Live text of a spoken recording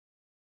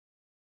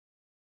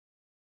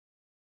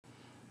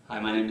Hi,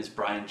 my name is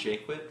Brian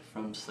Jacquet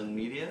from Sling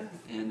Media,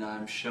 and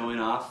I'm showing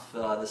off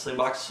the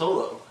Slingbox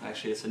Solo.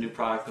 Actually, it's a new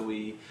product that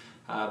we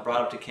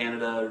brought up to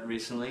Canada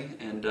recently,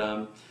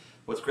 and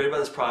what's great about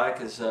this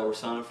product is we're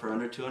selling it for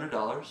under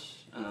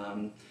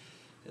 $200.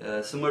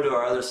 Similar to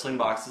our other Sling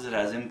boxes, it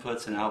has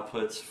inputs and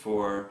outputs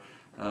for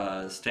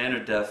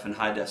standard def and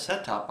high def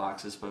set-top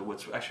boxes, but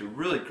what's actually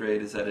really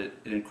great is that it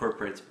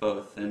incorporates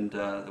both, and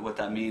what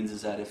that means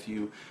is that if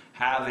you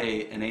have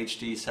an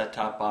HD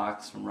set-top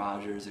box from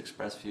Rogers,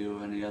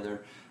 ExpressView, any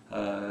other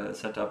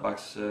set-top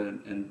box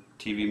and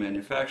TV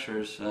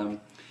manufacturers,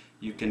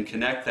 you can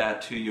connect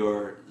that to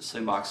your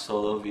Slingbox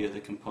Solo via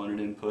the component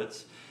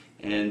inputs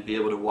and be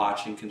able to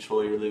watch and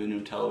control your living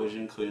room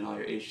television, including all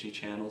your HD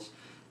channels,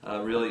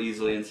 really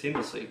easily and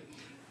seamlessly.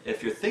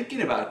 If you're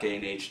thinking about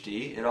getting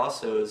HD, it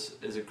also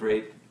is a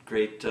great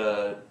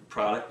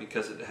product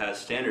because it has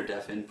standard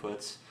def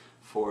inputs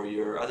for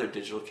your other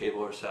digital cable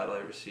or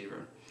satellite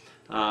receiver.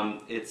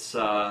 It's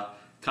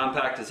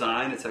compact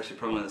design. It's actually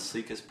probably one of the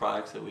sleekest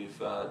products that we've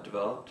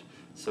developed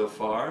so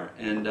far,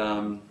 and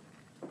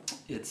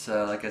it's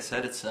like I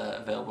said, it's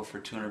available for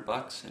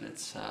 $200 and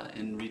it's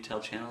in retail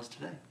channels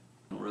today.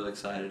 I'm really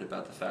excited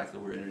about the fact that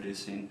we're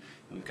introducing, and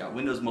we've got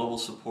Windows Mobile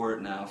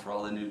support now for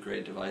all the new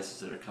great devices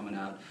that are coming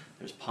out.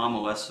 There's Palm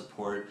OS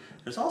support.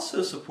 There's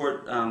also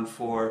support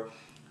for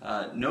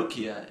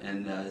Nokia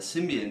and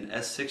Symbian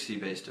S60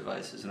 based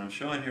devices, and I'm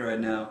showing here right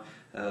now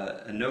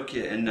a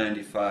Nokia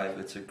N95.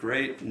 It's a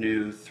great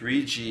new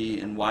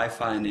 3G and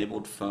Wi-Fi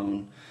enabled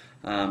phone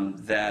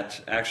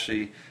that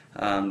actually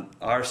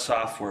our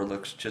software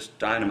looks just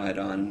dynamite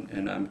on,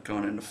 and I'm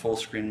going into full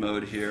screen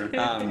mode here.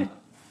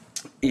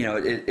 You know,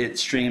 it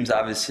streams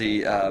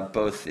obviously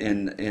both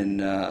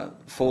in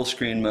full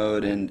screen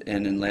mode and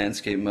in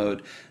landscape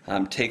mode.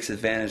 Takes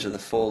advantage of the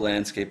full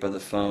landscape of the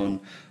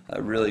phone.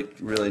 Really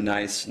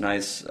nice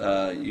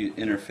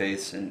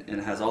interface,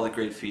 and has all the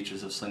great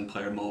features of Sling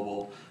Player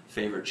Mobile,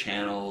 favorite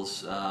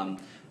channels,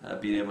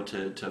 being able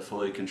to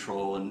fully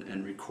control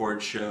and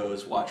record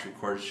shows, watch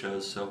recorded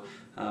shows. So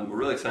we're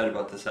really excited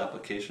about this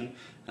application,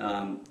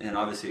 and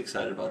obviously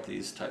excited about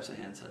these types of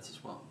handsets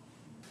as well.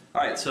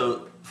 Alright,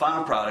 so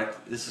final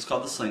product, this is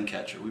called the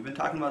SlingCatcher. We've been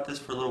talking about this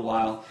for a little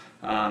while,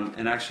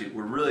 and actually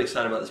we're really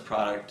excited about this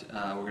product.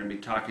 We're going to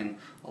be talking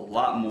a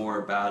lot more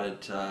about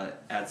it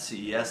at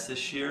CES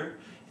this year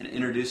and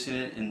introducing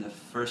it in the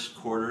first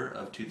quarter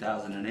of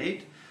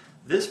 2008.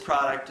 This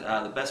product,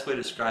 the best way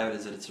to describe it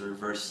is that it's a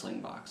reverse Sling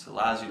box. It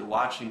allows you to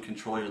watch and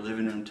control your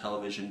living room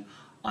television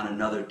on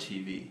another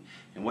TV.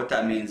 And what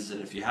that means is that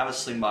if you have a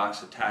Sling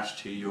box attached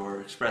to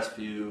your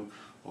ExpressView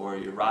or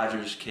your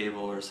Rogers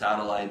cable or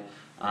satellite,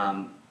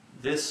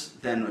 this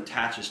then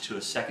attaches to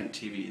a second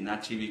TV, and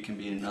that TV can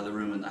be in another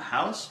room in the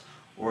house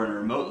or in a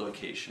remote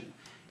location.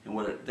 And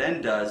what it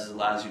then does is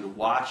allows you to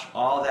watch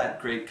all that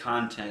great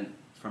content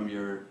from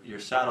your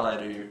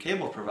satellite or your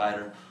cable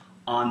provider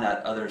on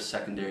that other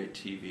secondary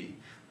TV.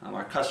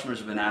 Our customers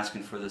have been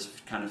asking for this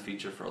kind of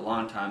feature for a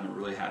long time, and we're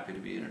really happy to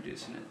be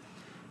introducing it.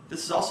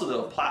 This is also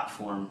though a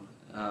platform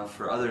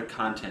for other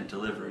content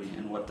delivery,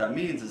 and what that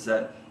means is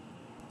that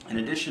in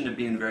addition to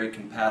being very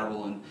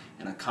compatible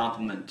and a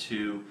complement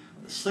to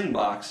the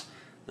Slingbox,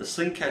 the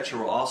SlingCatcher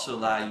will also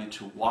allow you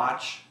to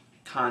watch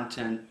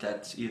content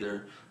that's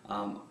either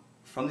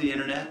from the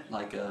internet,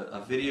 like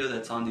a video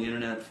that's on the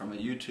internet from a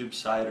YouTube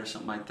site or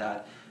something like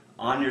that,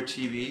 on your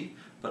TV,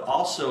 but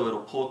also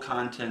it'll pull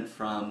content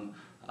from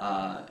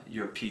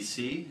your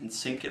PC and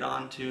sync it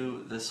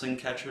onto the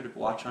SlingCatcher to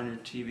watch on your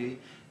TV,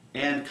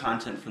 and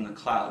content from the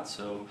cloud.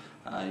 So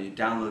you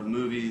download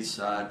movies,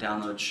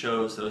 download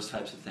shows, those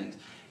types of things.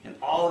 And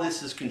all of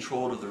this is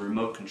controlled with a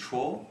remote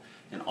control,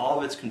 and all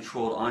of it's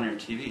controlled on your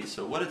TV.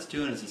 So what it's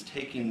doing is it's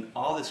taking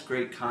all this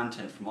great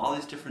content from all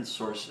these different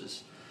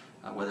sources,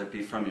 whether it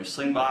be from your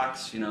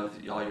Slingbox, you know,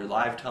 all your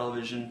live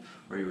television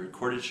or your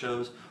recorded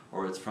shows,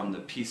 or it's from the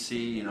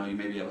PC, you know, you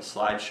maybe have a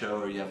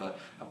slideshow or you have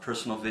a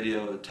personal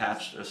video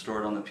attached or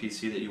stored on the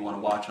PC that you want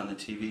to watch on the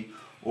TV,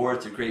 or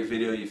it's a great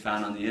video you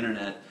found on the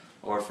internet,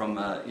 or from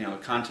a, you know, a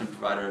content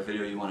provider, a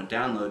video you want to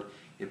download.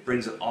 It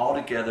brings it all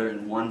together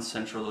in one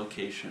central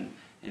location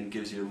and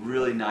gives you a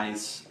really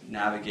nice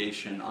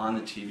navigation on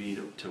the TV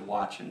to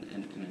watch and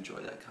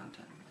enjoy that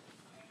content.